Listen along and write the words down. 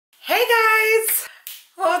Hey guys!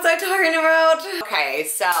 What was I talking about? Okay,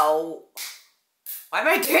 so why am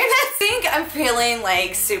I doing this? I think I'm feeling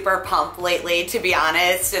like super pumped lately, to be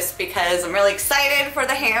honest, just because I'm really excited for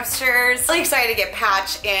the hamsters. Really excited to get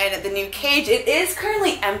Patch in the new cage. It is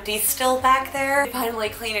currently empty still back there. I finally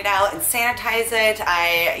clean it out and sanitize it.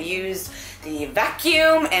 I used the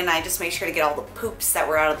vacuum and I just made sure to get all the poops that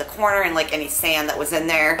were out of the corner and like any sand that was in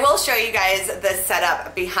there. I will show you guys the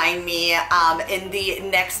setup behind me in the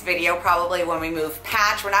next video, probably when we move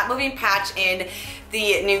Patch. We're not moving Patch in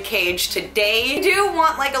the new cage today. I do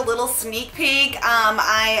want like a little sneak peek.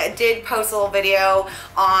 I did post a little video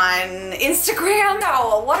on Instagram.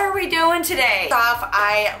 So what are we doing today? First off,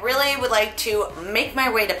 I really would like to make my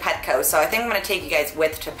way to PETCO. So I think I'm gonna take you guys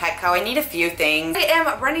with to PETCO. I need a few things. I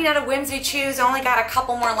am running out of whimsy chews. I only got a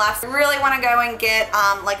couple more left. I really wanna go and get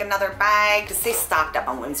like another bag to stay stocked up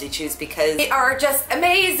on whimsy chews because they are just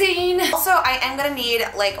amazing. Also, I am gonna need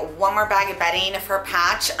like one more bag of bedding for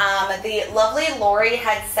Patch. The lovely Lori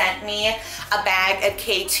had sent me a bag of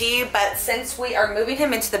KT, but since we are moving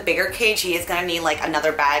him into the bigger cage, he is gonna need like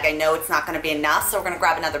another bag. I know it's not gonna be enough, so we're gonna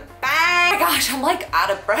grab another bag. Oh my gosh, I'm like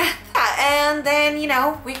out of breath. Yeah, and then, you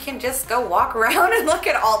know, we can just go walk around and look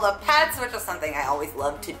at all the pets, which is something I always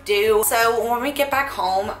love to do. So when we get back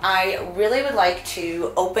home, I really would like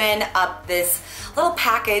to open up this little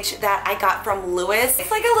package that I got from Lewis.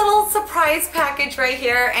 It's like a little surprise package right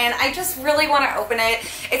here, and I just really want to open it.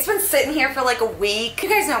 It's been sitting here for like a week. You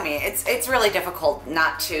guys know me. It's really difficult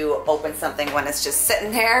not to open something when it's just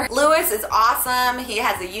sitting there. Lewis is awesome. He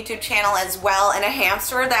has a YouTube channel as well and a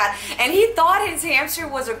hamster and he thought his hamster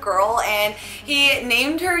was a girl and he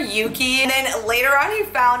named her Yuki, and then later on he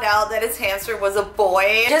found out that his hamster was a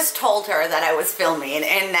boy. I just told her that I was filming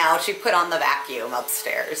and now she put on the vacuum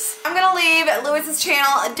upstairs. I'm gonna leave Lewis's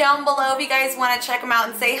channel down below if you guys want to check him out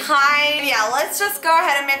and say hi. Yeah, let's just go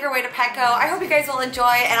ahead and make our way to PETCO. I hope you guys will enjoy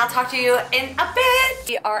and I'll talk to you in a bit.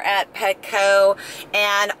 We are at PETCO,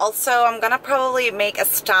 and also I'm gonna probably make a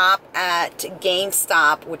stop at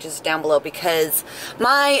GameStop, which is down below, because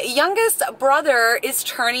my youngest brother is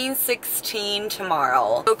turning 16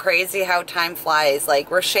 tomorrow. So crazy how time flies. Like,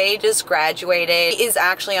 Roche just graduated. He is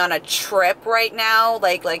actually on a trip right now,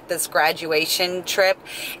 like this graduation trip,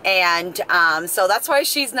 and so that's why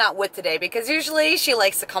she's not with today, because usually she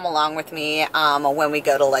likes to come along with me when we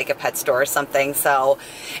go to like a pet store or something. So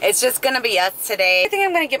it's just gonna be us today. I think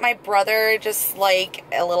I'm gonna get my brother just like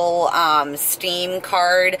a little Steam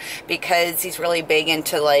card because he's really big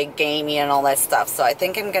into like gaming and all that stuff. So I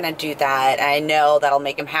think I'm gonna do that. I know that'll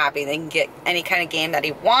make him happy. They can get any kind of game that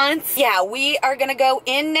he wants. Yeah, we are gonna go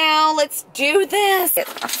in now. Let's do this. Get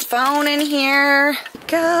a phone in here.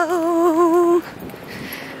 Go.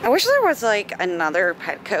 I wish there was like another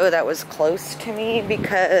PETCO that was close to me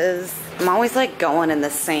because I'm always like going in the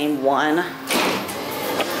same one.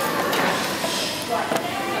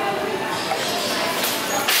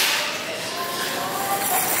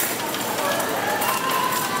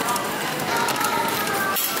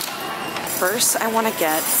 First, I want to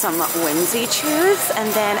get some whimsy chews,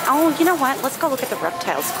 and then, oh, you know what? Let's go look at the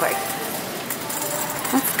reptiles quick.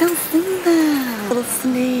 Let's go see them. Little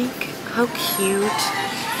snake. How cute.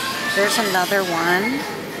 There's another one.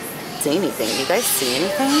 See anything? Do you guys see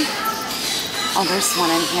anything? Oh, there's one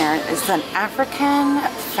in here. It's an African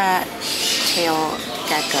fat tail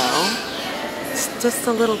gecko. It's just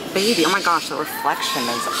a little baby. Oh my gosh, the reflection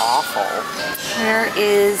is awful. There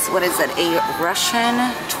is, what is it, a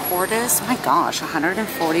Russian tortoise. Oh my gosh, $140.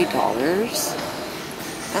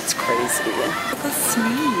 That's crazy. Look at the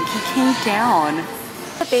snake, he came down.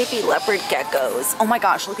 The baby leopard geckos. Oh my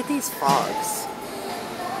gosh, look at these frogs.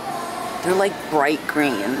 They're like bright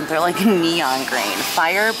green. They're like neon green.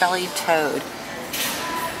 Fire-bellied toad.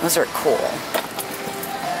 Those are cool.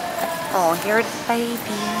 Oh, here's the baby.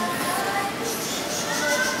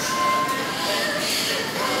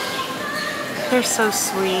 They're so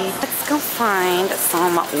sweet. Let's go find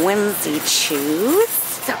some whimsy chews.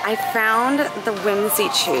 So I found the whimsy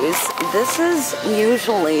chews. This is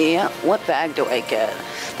usually, what bag do I get?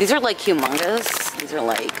 These are like humongous. These are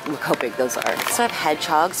like, look how big those are. So I have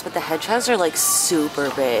hedgehogs, but the hedgehogs are like super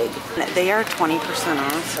big. They are 20%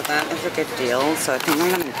 off, so that is a good deal. So I think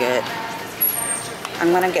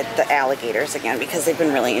I'm gonna get the alligators again because they've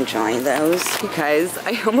been really enjoying those. Because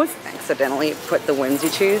I almost accidentally put the whimsy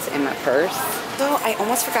chews in my purse. So I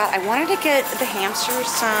almost forgot. I wanted to get the hamsters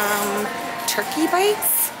some turkey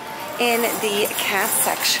bites in the cat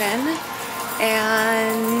section,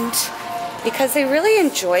 and because they really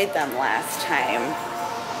enjoyed them last time.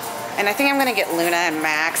 And I think I'm gonna get Luna and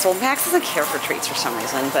Max. Well, Max doesn't care for treats for some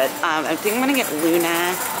reason, but I think I'm gonna get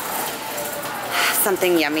Luna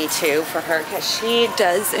something yummy too for her because she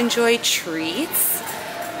does enjoy treats.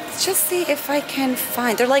 Let's just see if I can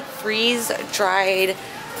find, they're like freeze-dried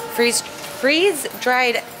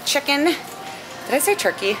chicken. Did I say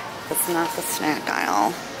turkey? That's not the snack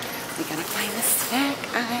aisle. We gotta find the snack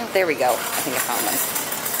aisle. There we go. I think I found them.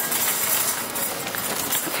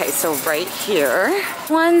 Okay, so right here,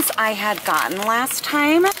 ones I had gotten last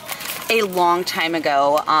time, a long time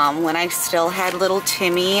ago, when I still had little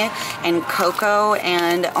Timmy and Coco,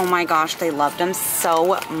 and oh my gosh, they loved them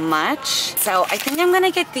so much. So I think I'm gonna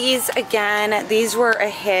get these again. These were a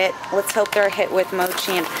hit. Let's hope they're a hit with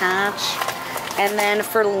Mochi and Patch. And then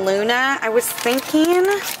for Luna, I was thinking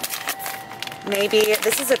maybe,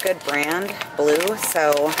 this is a good brand, Blue,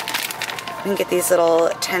 so we can get these little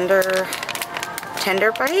tender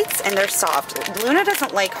bites, and they're soft. Luna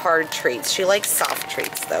doesn't like hard treats. She likes soft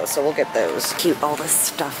treats though, so we'll get those. Cute all this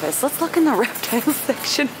stuff is. Let's look in the reptile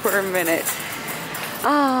section for a minute.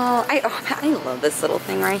 Oh, I love this little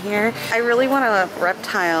thing right here. I really want a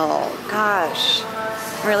reptile. Gosh,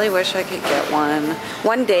 I really wish I could get one.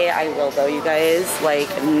 One day I will though, you guys, like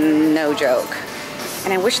no joke.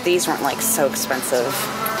 And I wish these weren't like so expensive.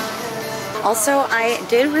 Also, I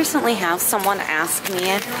did recently have someone ask me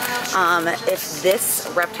if this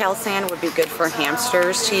reptile sand would be good for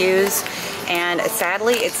hamsters to use, and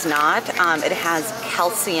sadly it's not. It has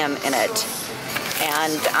calcium in it,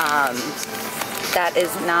 and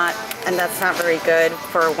that's not very good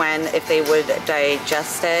for if they would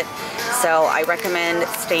digest it. So I recommend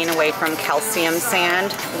staying away from calcium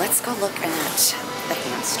sand. Let's go look at the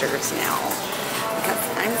hamsters now, because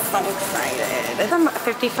I'm so excited. Some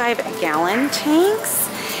 55-gallon tanks,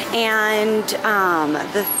 and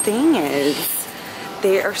the thing is,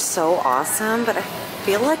 they are so awesome, but I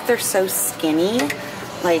feel like they're so skinny,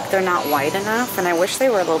 like they're not wide enough, and I wish they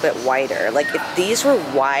were a little bit wider. Like if these were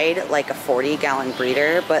wide like a 40-gallon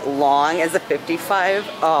breeder, but long as a 55,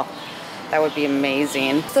 oh, that would be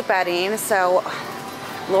amazing. The bedding, so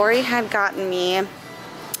Lori had gotten me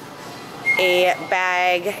a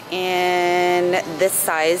bag in this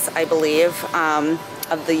size, I believe,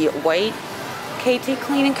 of the white KT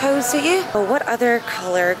Clean and Cozy. But what other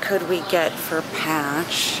color could we get for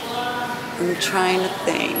Patch? I'm trying to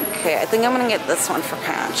think. Okay, I think I'm gonna get this one for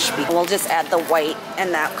Patch. We'll just add the white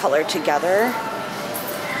and that color together.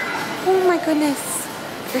 Oh my goodness,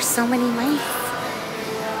 there's so many mice.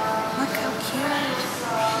 Look how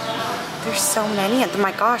cute. There's so many. Oh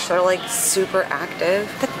my gosh, they're like super active.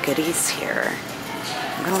 The goodies here.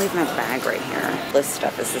 I'm gonna leave my bag right here. This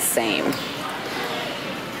stuff is the same.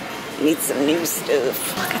 Need some new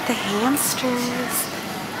stuff. Look at the hamsters.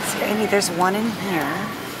 So, there's one in here.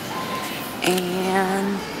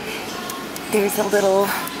 And there's a little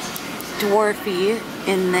dwarfie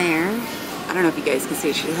in there. I don't know if you guys can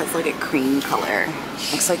see, she has like a cream color.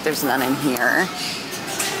 Looks like there's none in here.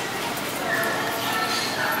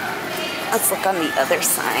 Let's look on the other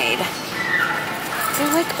side.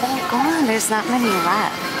 They're like all gone. There's not many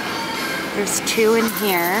left. There's two in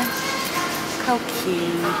here. How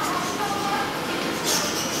cute.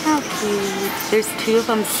 How cute. There's two of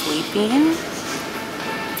them sleeping.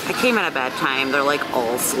 I came at a bad time. They're like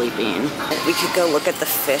all sleeping. We could go look at the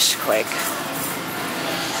fish quick.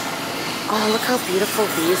 Oh, look how beautiful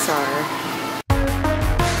these are.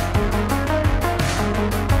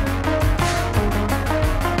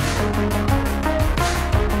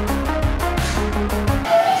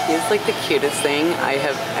 He's like the cutest thing I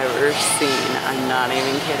have ever seen. I'm not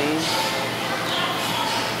even kidding.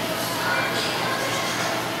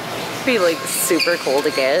 It'd be like super cool to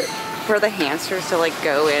get. For the hamsters to like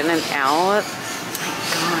go in and out. Oh my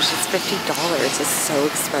gosh, it's $50. It's so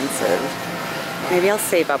expensive. Maybe I'll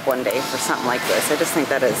save up one day for something like this. I just think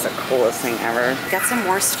that is the coolest thing ever. Got some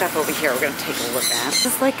more stuff over here we're gonna take a look at. This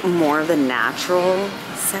is like more of the natural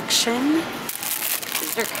section.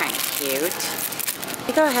 These are kind of cute.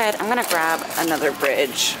 You go ahead, I'm gonna grab another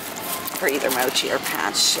bridge for either Mochi or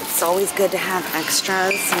Patch. It's always good to have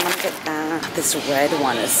extras, so I'm gonna get that. This red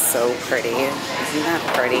one is so pretty. Isn't that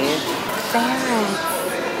pretty? Ferrets.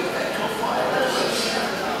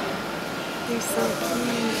 They're so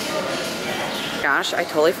cute. Gosh, I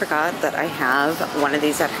totally forgot that I have one of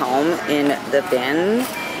these at home in the bin,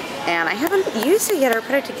 and I haven't used it yet or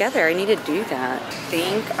put it together. I need to do that. I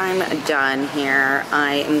think I'm done here.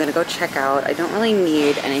 I am gonna go check out. I don't really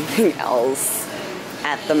need anything else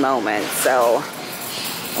at the moment, so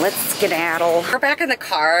Let's skedaddle. We're back in the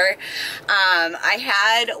car. I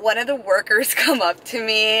had one of the workers come up to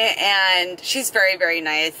me, and she's very, very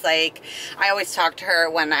nice. Like, I always talk to her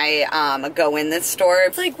when I go in this store.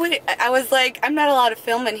 It's like, what? I was like, I'm not allowed to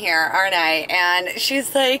film in here, aren't I? And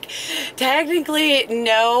she's like, technically,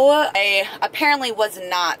 no. I apparently was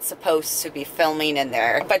not supposed to be filming in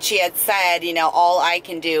there. But she had said, you know, all I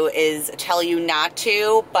can do is tell you not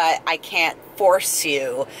to, but I can't force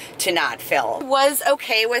you to not film. Was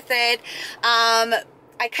okay with it.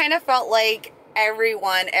 I kind of felt like every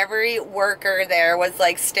worker there was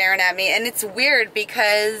like staring at me, and it's weird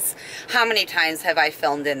because how many times have I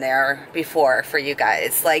filmed in there before for you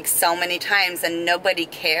guys? Like so many times, and nobody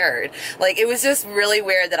cared. Like it was just really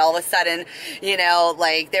weird that all of a sudden, you know,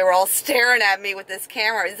 like they were all staring at me with this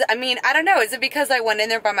camera. I mean, I don't know, is it because I went in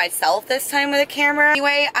there by myself this time with a camera?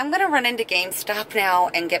 Anyway, I'm gonna run into GameStop now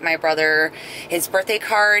and get my brother his birthday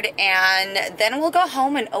card, and then we'll go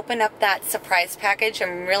home and open up that surprise package.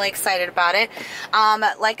 I'm really excited about it.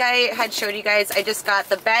 Like I had showed you guys, I just got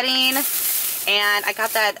the bedding, and I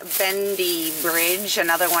got that bendy bridge,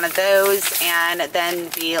 another one of those, and then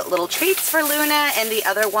the little treats for Luna, and the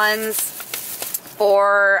other ones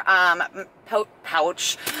for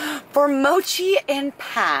pouch for Mochi and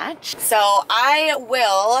Patch. So I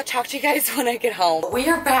will talk to you guys when I get home. We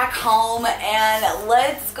are back home, and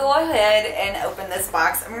let's go ahead and open this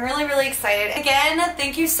box. I'm really, really excited. Again,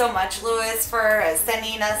 thank you so much, Louis, for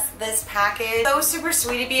sending us this package. So super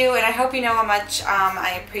sweet of you, and I hope you know how much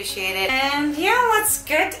I appreciate it. And yeah, let's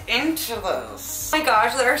get into this. Oh my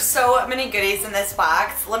gosh, there are so many goodies in this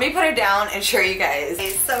box. Let me put it down and show you guys. Okay,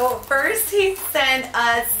 so first he sent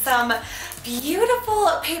us some beautiful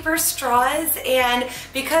paper straws, and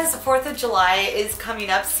because the 4th of July is coming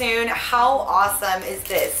up soon, how awesome is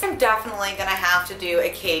this? I'm definitely gonna have to do a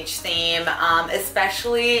cage theme,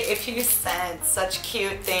 especially if you sent such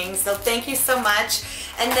cute things, so thank you so much.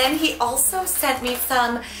 And then he also sent me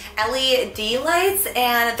some LED lights,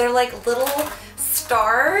 and they're like little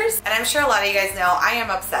stars, and I'm sure a lot of you guys know I am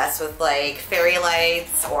obsessed with like fairy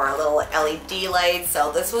lights or little LED lights,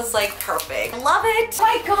 so this was like perfect. Love it. Oh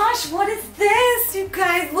my gosh, what is this, you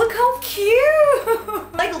guys? Look how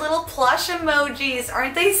cute. Like little plush emojis.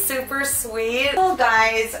 Aren't they super sweet? Little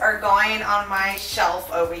guys are going on my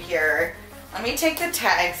shelf over here. Let me take the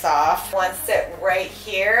tags off. One sit right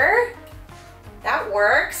here. That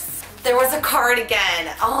works. There was a card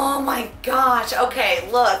again. Oh my gosh. Okay,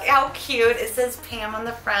 look how cute. It says Pam on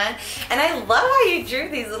the front. And I love how you drew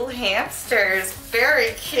these little hamsters.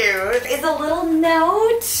 Very cute. It's a little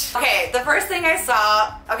note. Okay, the first thing I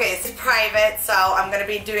saw, okay, it's private, so I'm gonna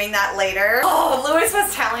be doing that later. Oh, Louis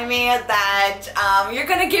was telling me that you're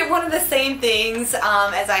gonna get one of the same things as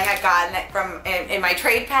I had gotten it from in my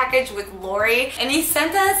trade package with Lori. And he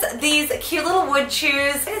sent us these cute little wood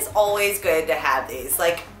chews. It's always good to have these.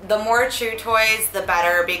 Like, the more chew toys, the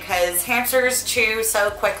better, because hamsters chew so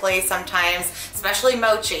quickly sometimes, especially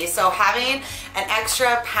Mochi. So having an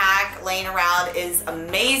extra pack laying around is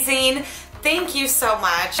amazing. Thank you so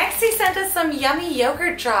much. Next, he sent us some yummy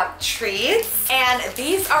yogurt drop treats, and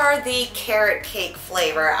these are the carrot cake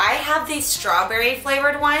flavor. I have these strawberry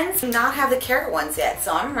flavored ones, do not have the carrot ones yet,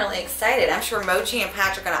 so I'm really excited. I'm sure Mochi and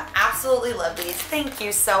Patch are gonna absolutely love these. Thank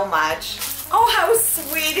you so much. Oh, how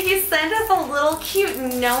sweet. He sent us a little cute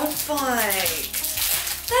notebook.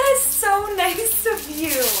 That is so nice of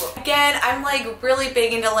you. Again, I'm like really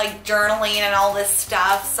big into like journaling and all this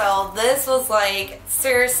stuff, so this was like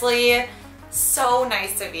seriously so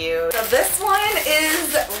nice of you. So this one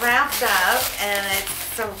is wrapped up, and it's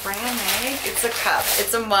ceramic. It's a cup.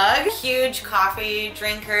 It's a mug. Huge coffee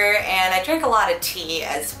drinker, and I drink a lot of tea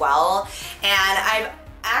as well. And I've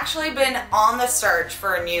actually been on the search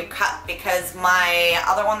for a new cup because my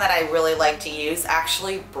other one that I really like to use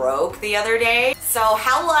actually broke the other day. So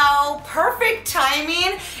hello, perfect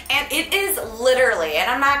timing, and it is literally,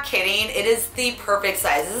 and I'm not kidding, it is the perfect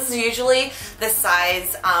size. This is usually the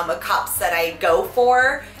size of cups that I go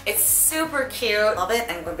for. It's super cute. Love it.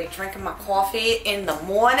 I'm going to be drinking my coffee in the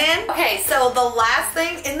morning. Okay, so the last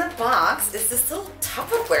thing in the box is this little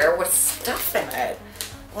Tupperware with stuff in it.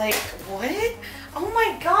 Like, what? Oh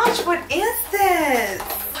my gosh, what is this?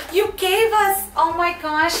 You gave us, oh my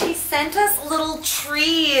gosh, he sent us little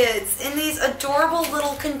treats in these adorable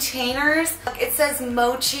little containers. Look, it says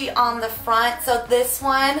Mochi on the front. So this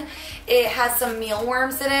one, it has some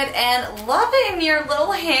mealworms in it, and loving your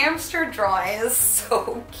little hamster drawing is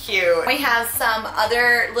so cute. We have some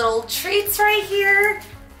other little treats right here.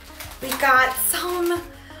 We got some,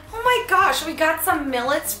 oh my gosh, we got some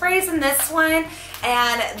millet sprays in this one,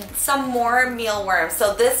 and some more mealworms.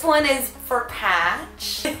 So this one is for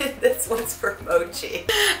Patch. This one's for Mochi.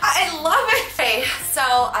 I love it. Okay, so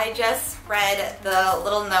I just read the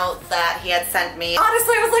little note that he had sent me.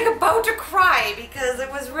 Honestly, I was like about to cry because it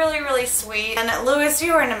was really, really sweet. And Lewis,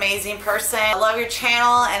 you are an amazing person. I love your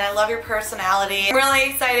channel and I love your personality. I'm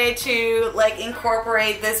really excited to like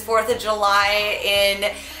incorporate this 4th of July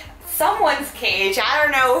in someone's cage. I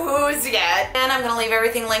don't know whose yet. And I'm gonna leave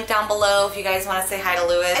everything linked down below if you guys want to say hi to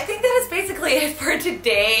Lewis. I think that is basically it for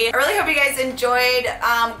today. I really hope you guys enjoyed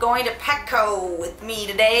going to PETCO with me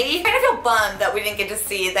today. I kind of feel bummed that we didn't get to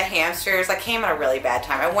see the hamsters. I came at a really bad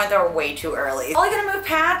time. I went there way too early. Probably gonna move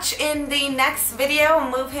Patch in the next video and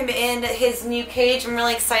move him in his new cage. I'm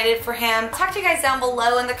really excited for him. I'll talk to you guys down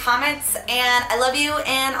below in the comments, and I love you,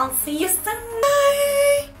 and I'll see you soon. Bye!